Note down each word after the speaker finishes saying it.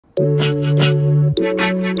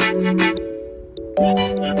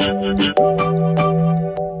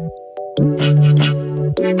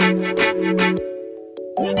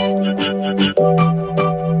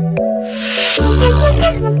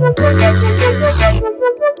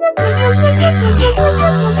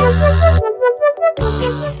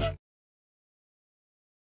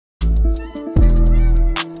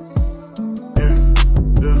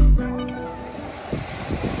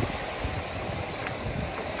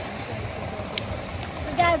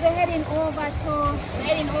We're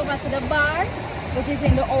heading over to the bar, which is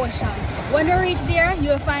in the ocean. When we reach there,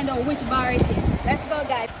 you'll find out which bar it is. Let's go,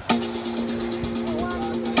 guys.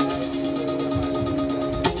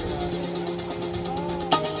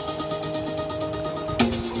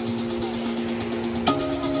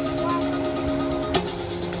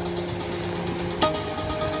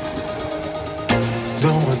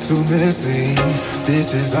 Don't want to mislead,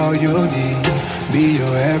 this is all you need. Be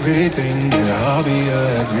your everything, and I'll be your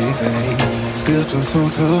everything. Still too soon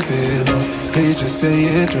to feel, please just say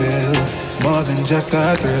it's real. More than just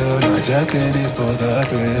a thrill, not just in it for the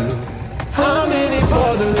thrill. I'm in it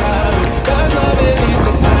for the love, cause love it needs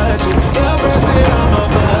to touch it. You're pressing on my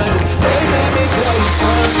buttons, babe, let me tell you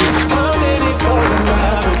something. I'm in it for the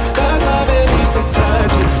love, cause love it needs to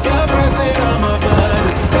touch it. You're pressing on my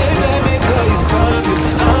buttons, babe, let me tell you something.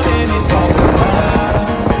 I'm in it for the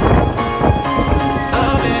love.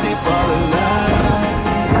 I'm in it for the love.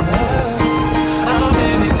 I'm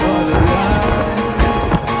in it for the love.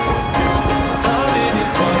 I'm in it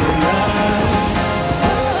for the love.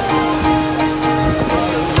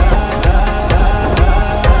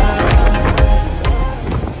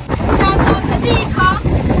 Shout out to Nika,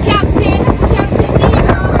 Captain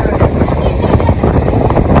Nika.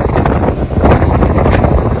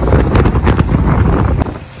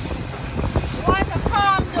 What a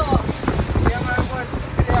calm though. Yeah, man, but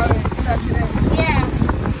Saturday. Yeah.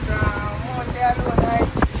 Monday alone,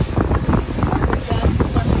 nice.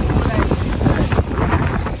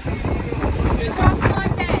 You come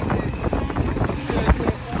Monday.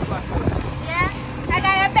 Yeah. I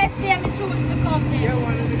got your best day to choose to come then. Yeah,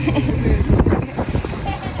 one of the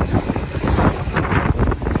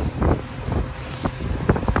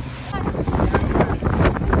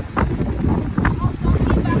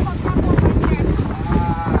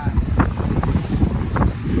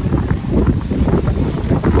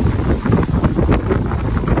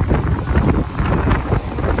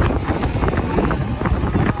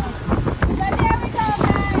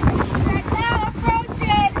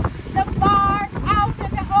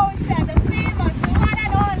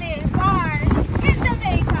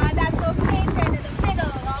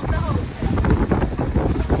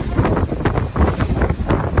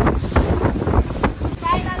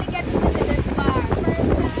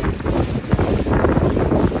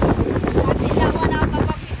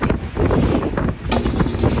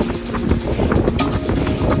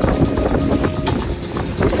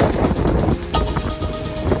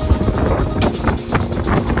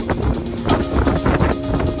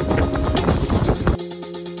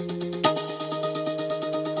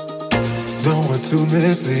Don't want to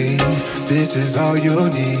mislead, this is all you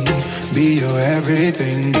need. Be your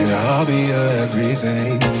everything, and I'll be your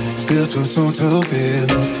everything. Still too soon to feel,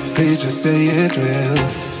 please just say it's real.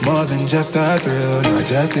 More than just a thrill, not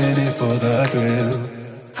just in it for the thrill.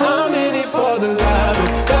 I'm in it for the love,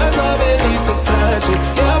 cause love it needs to touch it.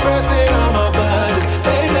 You're pressing on my buttons,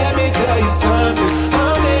 babe, let me tell you something.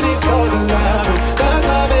 I'm in it for the love, cause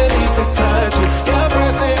love it needs to touch it. You're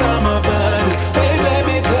pressing on my buttons, babe, let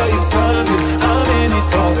me tell you something. I'm in it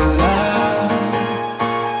for the love.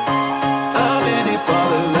 I'm in it for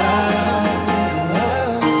the love.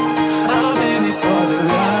 I'm in it for the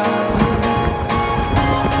love.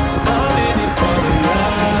 I'm in it for the love.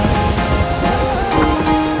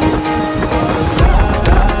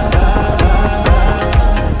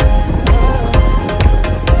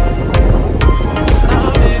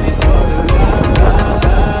 I'm in it for the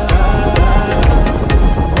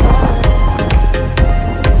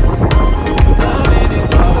I'm in it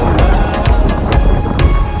for the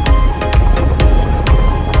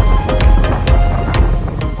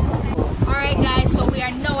Alright guys, so we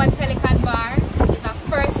are now at Pelican Bar. It's my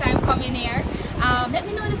first time coming here. Let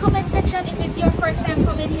me know in the comment section if it's your first time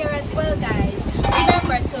coming here as well, guys.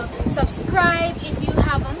 Remember to subscribe if you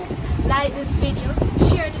haven't, like this video,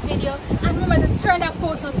 share the video, and remember to turn that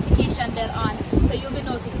post notification bell on so you'll be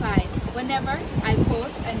notified whenever I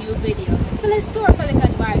post a new video. So let's tour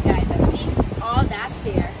Pelican Bar, guys, and see all that's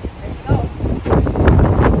here. Let's go.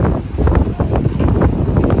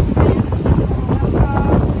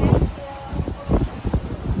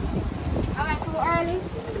 Alright, too early?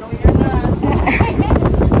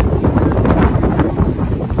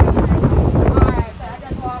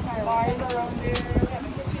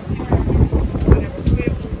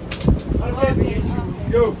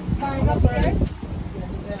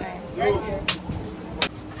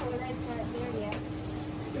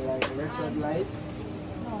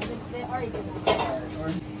 original.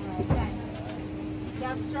 Alright, thanks.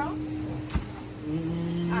 Gas straw?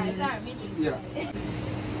 Alright, sorry, me drink. Yeah.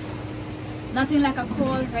 Nothing like a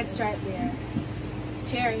cold red stripe beer.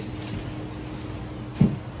 Cheers.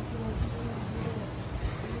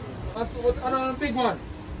 Another big one.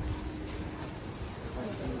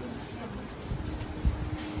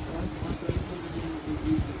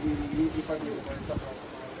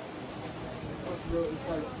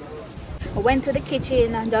 I went to the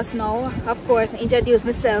kitchen just now, of course, introduced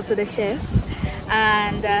myself to the chef,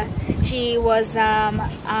 and she was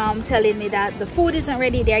telling me that the food isn't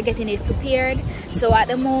ready, they're getting it prepared. So at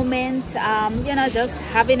the moment, you know, just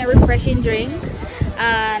having a refreshing drink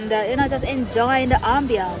and you know, just enjoying the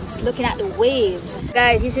ambience, looking at the waves.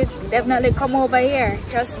 Guys, you should definitely come over here,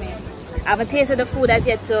 trust me. I haven't tasted the food as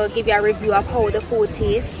yet to give you a review of how the food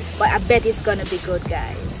tastes, but I bet it's gonna be good,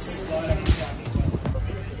 guys.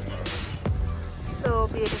 So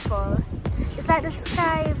beautiful. It's like the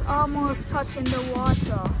sky is almost touching the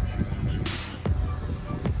water.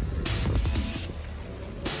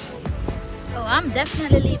 Oh, I'm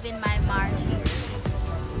definitely leaving my mark here.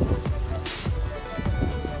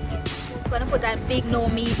 I'm gonna put that big no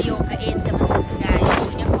mediocre 876, guys.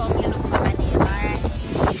 When you come, you look for my name, alright?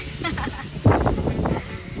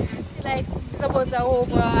 Like, suppose there are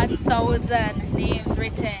over 1,000 names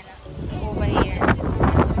written over here.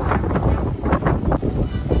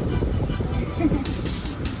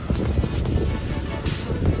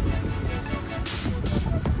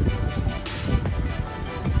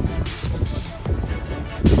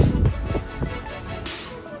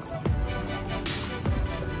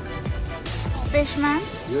 Fish, man?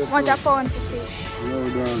 Yes, What you pound for fish? No,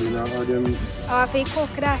 darling, I them. Oh, if you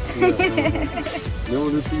cook that. No,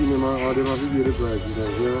 the team, man, or them have to give the price, you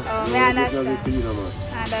know. Oh, No, I understand. just the team, man.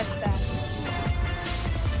 I understand.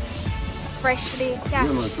 Freshly Yeah,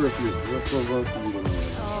 man, catched. freshly. Just come from the team, man.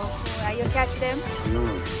 Oh, where you catch them? No.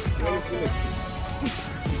 Okay.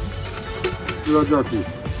 Still a jockey.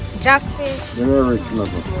 Jackfish. They're very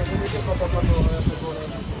clever.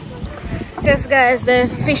 Yes, guys, the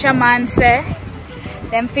fisherman say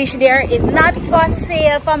them fish there is not for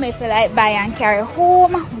sale for me if you like buy and carry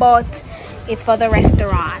home, but it's for the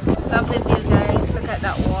restaurant. Lovely view, guys. Look at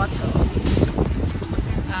that water.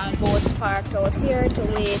 And boats parked out here to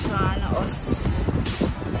wait on us.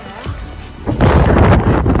 Yeah.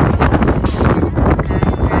 So,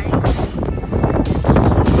 guys, right?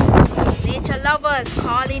 Nature lovers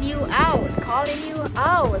calling you out, calling you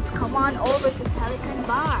out. Come on over to Pelican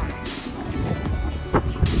Bar.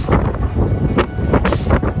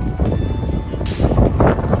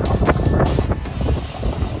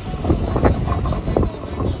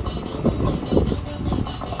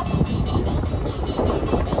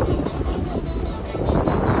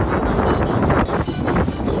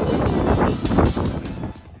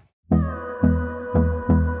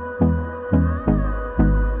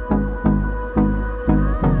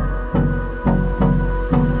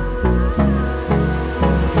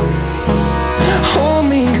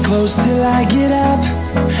 Close till I get up.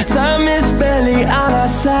 Time is barely on our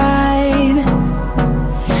side.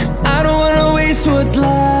 I don't wanna waste what's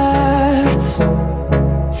left.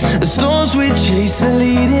 The storms we chase are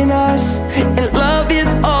leading us, and love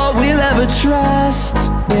is all we'll ever trust.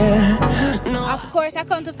 Yeah. No. Of course I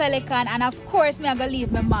come to Pelican, and of course me I gonna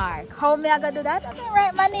leave my mark. How me I gonna do that? I can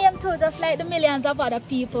write my name too, just like the millions of other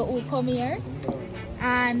people who come here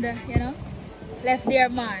and you know, left their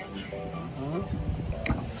mark.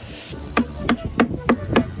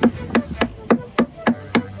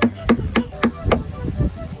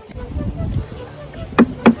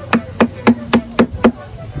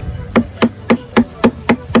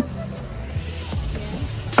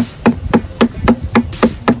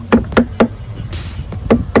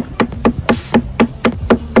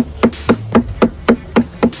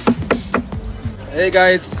 Hey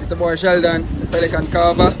guys, it's the boy Sheldon, Pelican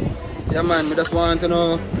Carver. Yeah man, we just want to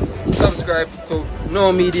know, subscribe to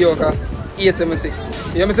No Mediocre 876.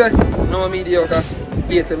 You hear me say? No Mediocre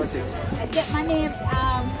 876. I get my name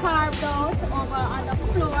carved out over on the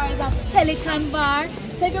floors of Pelican Bar.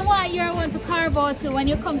 So if you want your one to carve out to when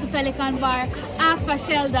you come to Pelican Bar, ask for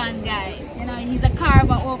Sheldon, guys. You know, he's a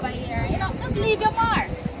carver over here. You know, just leave your mark.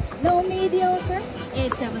 No Mediocre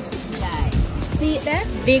 876, guys. See it there?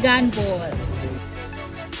 Big and bold.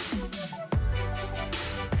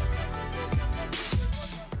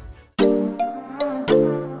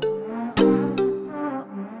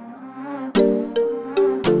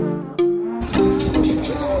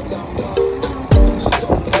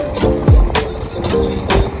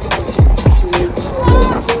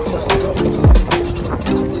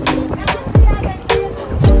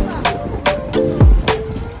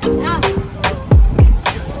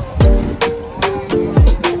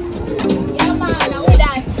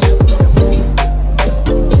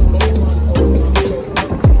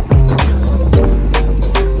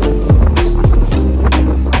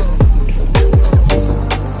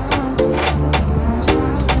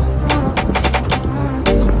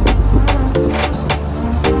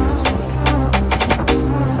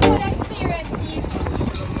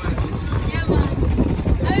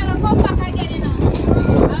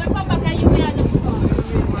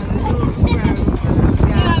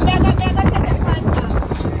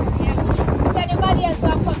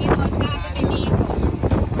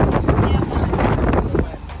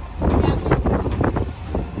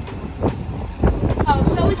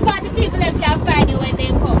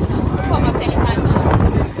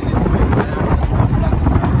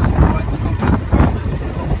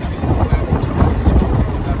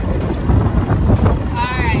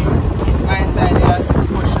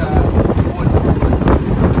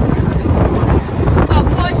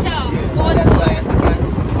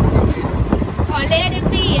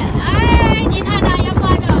 Alright, in honor of your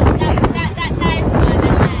mother. That nice one,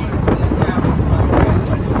 that nice.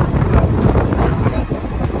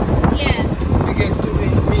 Yeah. We get to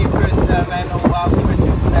me personal, I know about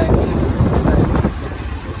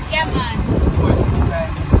 4697656. Yeah, man.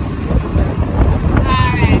 4697656.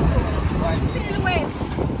 Alright, cool. Silhouettes.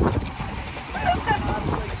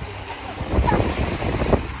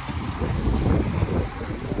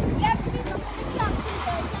 Yes, people, the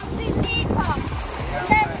big people.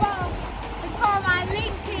 Remember, to come and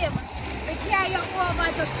link him. We carry you over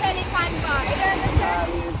to Pelican Bar. You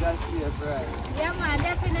understand? Just here, right? Yeah, man,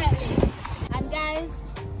 definitely. And guys,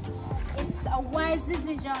 it's a wise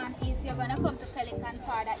decision if you're gonna come to Pelican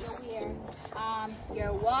Bar that you wear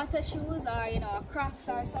your water shoes or Crocs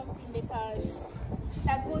or something, because it's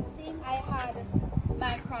a good thing I had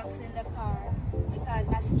my Crocs in the car because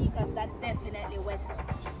my sneakers that definitely wet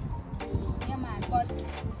up. Yeah, man. But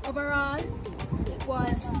overall, it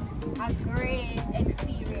was a great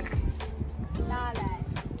experience. Nah, lie.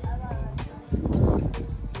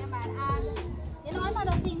 Yeah, man. And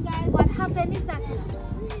another thing, guys, what happened is that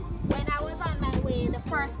when I was on my way, the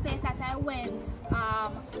first place that I went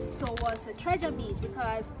to was Treasure Beach,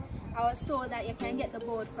 because I was told that you can get the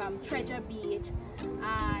boat from Treasure Beach,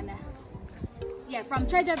 and yeah, from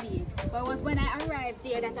Treasure Beach. But it was when I arrived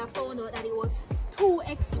there that I found out that it was too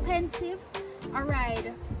expensive a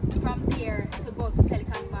ride from there to go to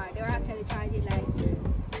Pelican Bar. They were actually charging like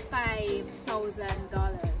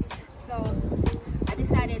 $5,000. So I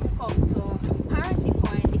decided to come to Parity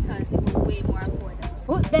Point because it was way more affordable.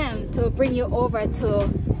 Put them to bring you over to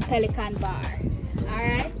Pelican Bar.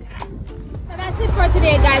 Alright? So that's it for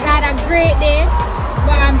today, guys. I had a great day,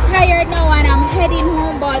 but I'm tired now and I'm heading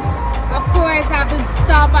home, but of course I have to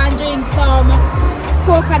stop and drink some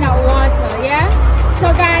coconut water, yeah?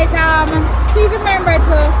 So guys, please remember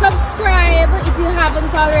to subscribe if you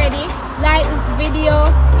haven't already, like this video,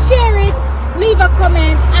 share it, leave a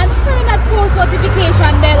comment, and turn that post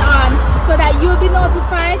notification bell on so that you'll be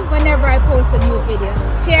notified whenever I post a new video.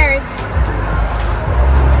 Cheers!